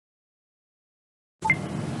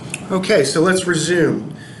Okay, so let's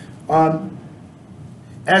resume.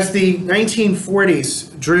 As the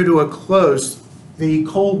 1940s drew to a close, the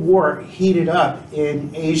Cold War heated up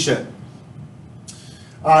in Asia.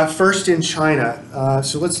 First in China.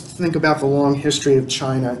 So let's think about the long history of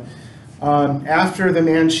China. After the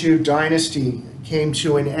Manchu dynasty came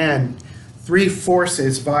to an end, three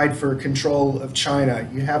forces vied for control of China.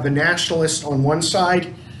 You have the nationalists on one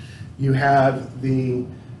side, you have the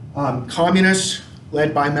communists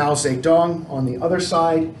led by Mao Zedong on the other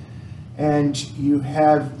side, and you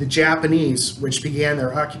have the Japanese, which began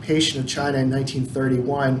their occupation of China in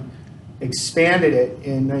 1931, expanded it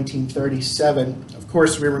in 1937. Of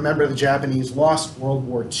course, we remember the Japanese lost World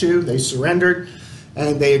War II. They surrendered,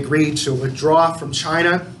 and they agreed to withdraw from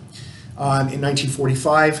China in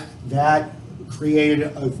 1945. That created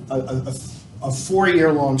a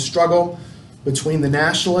four-year-long struggle between the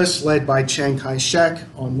nationalists led by Chiang Kai-shek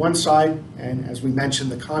on one side, and as we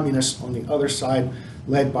mentioned, the communists on the other side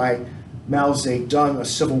led by Mao Zedong. A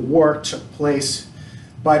civil war took place,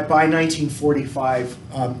 but by 1945,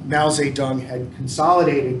 Mao Zedong had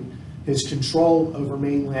consolidated his control over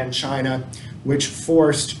mainland China, which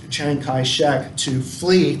forced Chiang Kai-shek to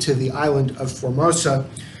flee to the island of Formosa,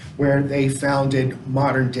 where they founded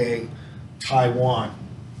modern-day Taiwan.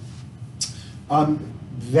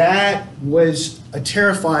 That was a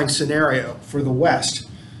terrifying scenario for the West,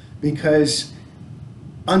 because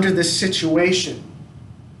under this situation,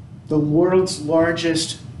 the world's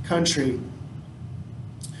largest country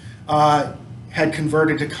had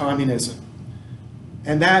converted to communism.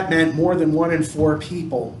 And that meant more than 1 in 4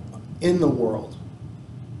 people in the world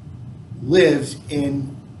lived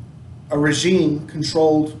in a regime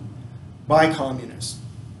controlled by communists.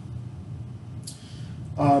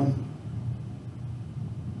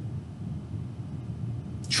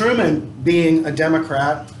 Truman, being a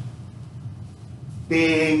Democrat,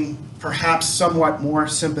 being perhaps somewhat more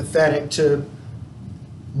sympathetic to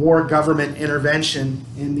more government intervention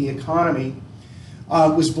in the economy,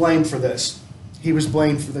 was blamed for this. He was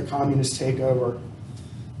blamed for the communist takeover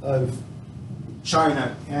of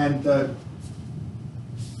China and the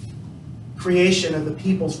creation of the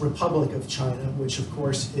People's Republic of China, which of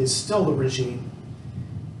course is still the regime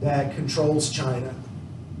that controls China.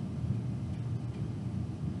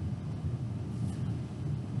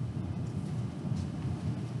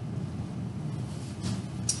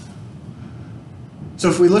 So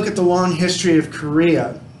if we look at the long history of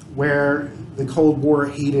Korea, where the Cold War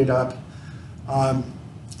heated up in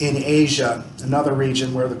Asia, another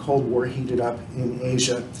region where the Cold War heated up in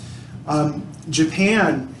Asia,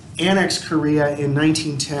 Japan annexed Korea in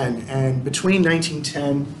 1910, and between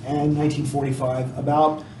 1910 and 1945,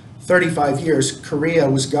 about 35 years, Korea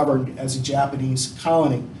was governed as a Japanese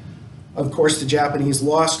colony. Of course, the Japanese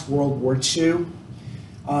lost World War II.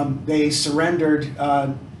 They surrendered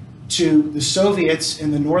to the Soviets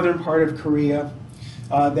in the northern part of Korea.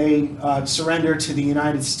 They surrendered to the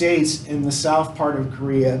United States in the south part of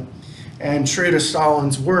Korea. And true to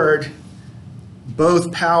Stalin's word,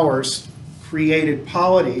 both powers created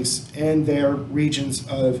polities in their regions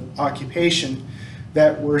of occupation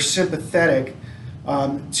that were sympathetic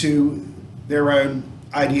to their own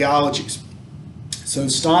ideologies. So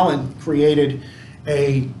Stalin created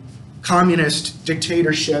a communist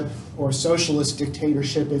dictatorship, or socialist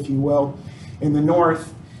dictatorship, if you will, in the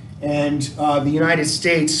north, and the United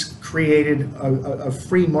States created a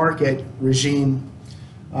free market regime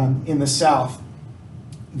in the south.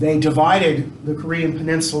 They divided the Korean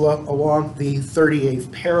Peninsula along the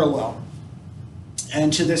 38th parallel,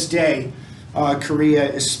 and to this day,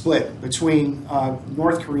 Korea is split between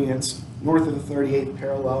North Koreans north of the 38th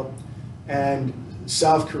parallel and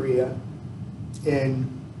South Korea in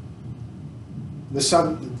the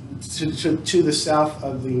to the south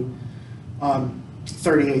of the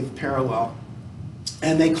 38th parallel.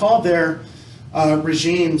 And they called their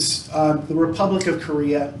regimes the Republic of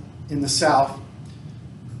Korea in the south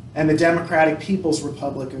and the Democratic People's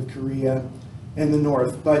Republic of Korea in the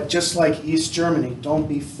north. But just like East Germany, don't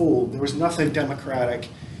be fooled. There was nothing democratic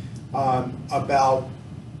about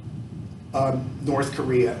North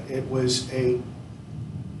Korea. It was a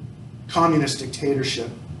communist dictatorship.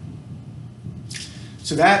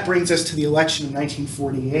 So that brings us to the election of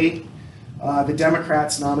 1948. The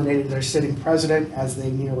Democrats nominated their sitting president, as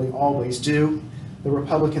they nearly always do. The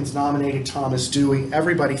Republicans nominated Thomas Dewey.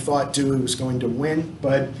 Everybody thought Dewey was going to win,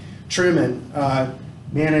 but Truman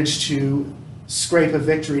managed to scrape a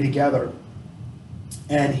victory together.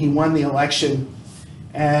 And he won the election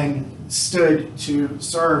and stood to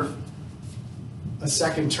serve a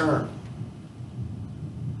second term.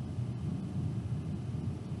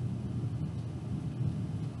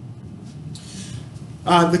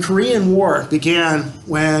 The Korean War began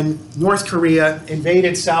when North Korea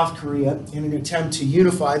invaded South Korea in an attempt to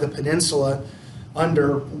unify the peninsula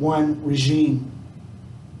under one regime.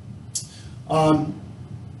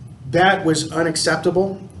 That was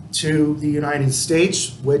unacceptable to the United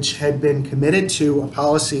States, which had been committed to a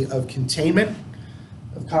policy of containment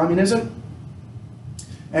of communism.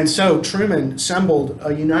 And so Truman assembled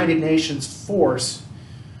a United Nations force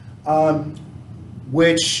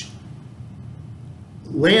which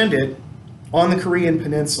landed on the Korean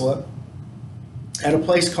Peninsula at a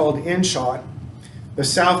place called Incheon. The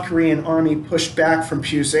South Korean army pushed back from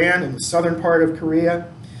Pusan in the southern part of Korea,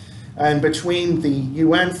 and between the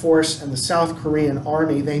UN force and the South Korean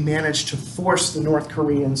army, they managed to force the North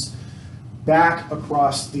Koreans back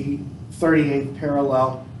across the 38th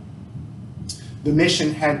parallel. The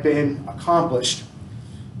mission had been accomplished,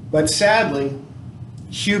 but sadly,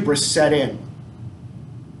 hubris set in.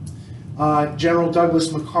 General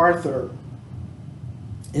Douglas MacArthur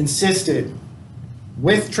insisted,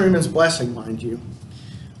 with Truman's blessing, mind you,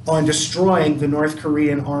 on destroying the North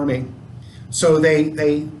Korean army. So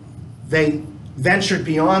they ventured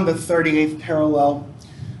beyond the 38th parallel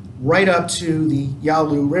right up to the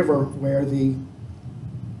Yalu River, where the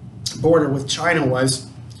border with China was,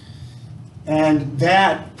 and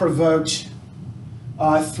that provoked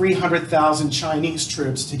 300,000 Chinese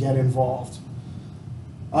troops to get involved.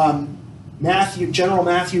 General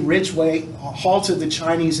Matthew Ridgway halted the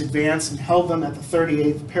Chinese advance and held them at the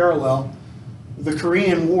 38th parallel. The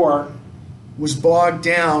Korean War was bogged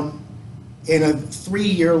down in a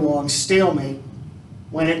 3-year-long stalemate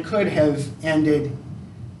when it could have ended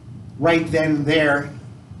right then and there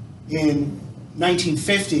in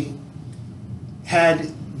 1950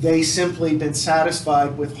 had they simply been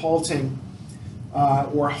satisfied with halting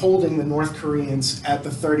or holding the North Koreans at the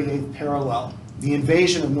 38th parallel. The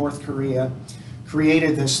invasion of North Korea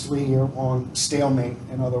created this 3-year-long stalemate,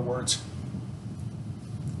 in other words.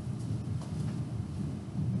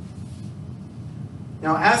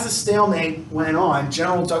 Now, as the stalemate went on,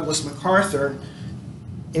 General Douglas MacArthur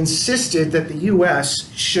insisted that the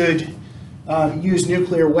U.S. should use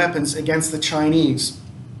nuclear weapons against the Chinese.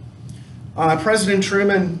 President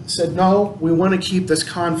Truman said, no, we want to keep this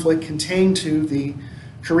conflict contained to the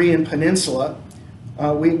Korean Peninsula.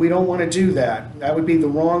 We don't want to do that. That would be the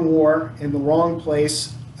wrong war in the wrong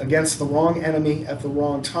place against the wrong enemy at the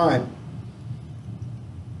wrong time.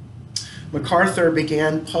 MacArthur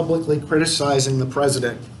began publicly criticizing the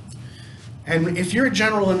president. And if you're a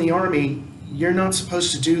general in the Army, you're not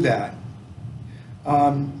supposed to do that.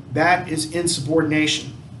 That is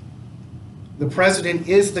insubordination. The president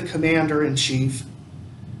is the commander-in-chief.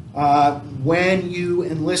 When you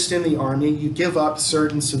enlist in the Army, you give up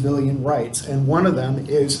certain civilian rights, and one of them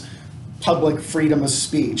is public freedom of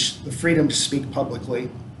speech, the freedom to speak publicly.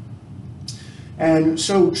 And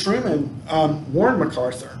so Truman warned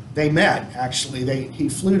MacArthur. They met, actually. He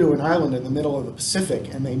flew to an island in the middle of the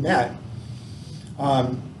Pacific, and they met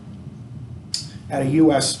at a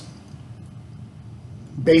U.S.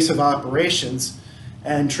 base of operations.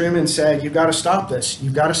 And Truman said, you've got to stop this.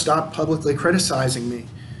 You've got to stop publicly criticizing me.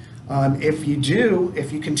 If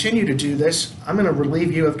you continue to do this, I'm going to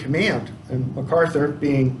relieve you of command. And MacArthur,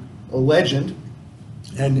 being a legend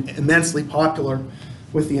and immensely popular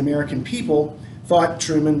with the American people, thought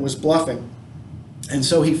Truman was bluffing. And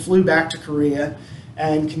so he flew back to Korea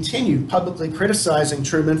and continued publicly criticizing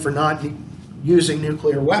Truman for not using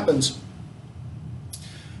nuclear weapons.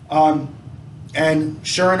 And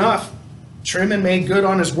sure enough, Truman made good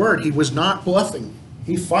on his word. He was not bluffing.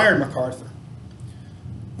 He fired MacArthur.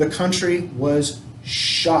 The country was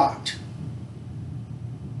shocked.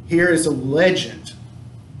 Here is a legend.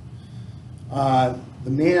 The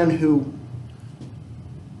man who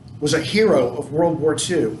was a hero of World War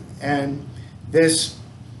II, and this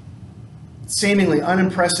seemingly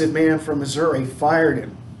unimpressive man from Missouri fired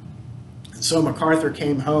him. So MacArthur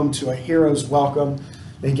came home to a hero's welcome.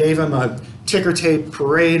 They gave him a ticker tape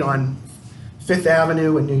parade on Fifth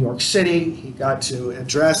Avenue in New York City. He got to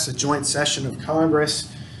address a joint session of Congress.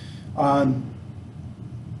 No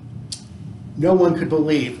one could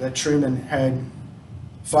believe that Truman had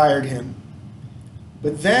fired him.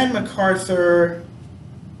 But then MacArthur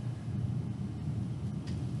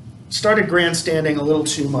started grandstanding a little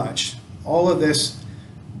too much. All of this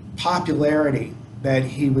popularity that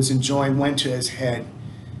he was enjoying went to his head.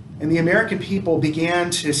 And the American people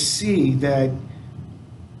began to see that,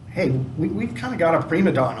 hey, we've kind of got a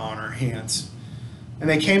prima donna on our hands. And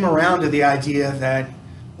they came around to the idea that,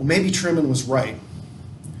 well, maybe Truman was right.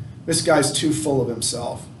 This guy's too full of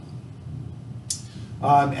himself.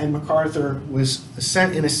 and MacArthur was,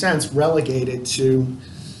 in a sense, relegated to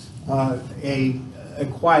a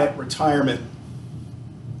quiet retirement.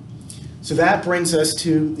 So that brings us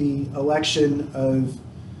to the election of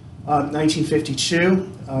 1952.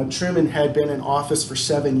 Truman had been in office for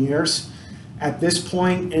 7 years. At this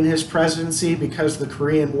point in his presidency, because the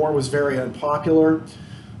Korean War was very unpopular,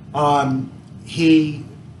 he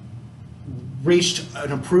reached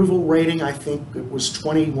an approval rating, I think it was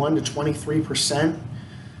 21 to 23%.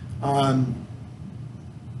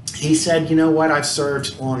 He said, you know what, I've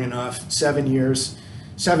served long enough. 7 years,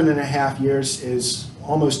 7.5 years is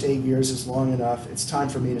almost 8 years is long enough. It's time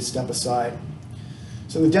for me to step aside.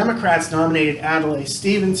 So the Democrats nominated Adlai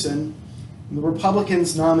Stevenson. The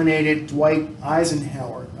Republicans nominated Dwight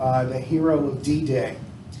Eisenhower, the hero of D-Day.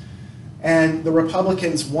 And the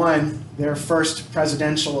Republicans won their first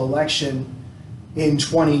presidential election in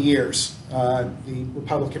 20 years. The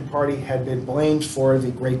Republican Party had been blamed for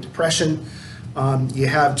the Great Depression. You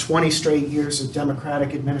have 20 straight years of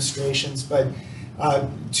Democratic administrations, but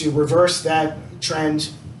to reverse that trend,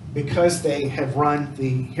 because they have run the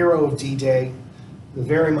hero of D-Day, the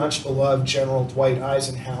very much beloved General Dwight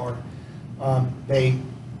Eisenhower, they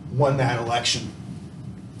won that election.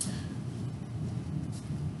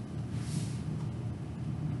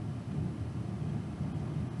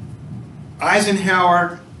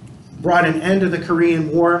 Eisenhower brought an end to the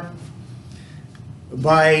Korean War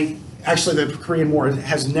by, actually the Korean War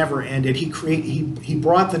has never ended. He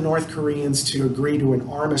brought the North Koreans to agree to an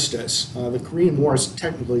armistice. The Korean War is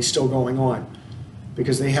technically still going on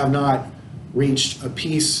because they have not reached a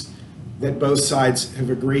peace that both sides have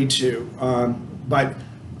agreed to. But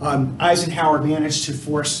Eisenhower managed to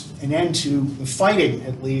force an end to the fighting,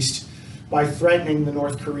 at least, by threatening the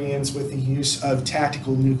North Koreans with the use of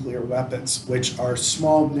tactical nuclear weapons, which are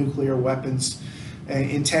small nuclear weapons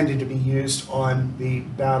intended to be used on the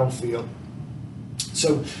battlefield.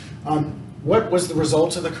 So what was the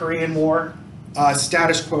result of the Korean War?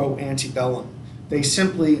 Status quo ante bellum. They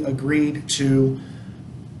simply agreed to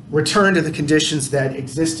return to the conditions that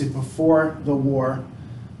existed before the war.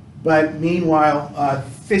 But meanwhile,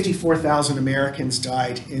 54,000 Americans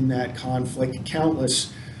died in that conflict.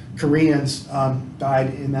 Countless Koreans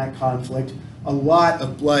died in that conflict. A lot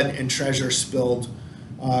of blood and treasure spilled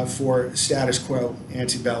for status quo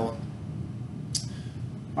ante bellum.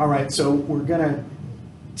 All right, so we're going to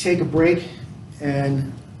take a break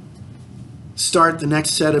and start the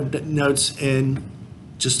next set of notes in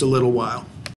just a little while.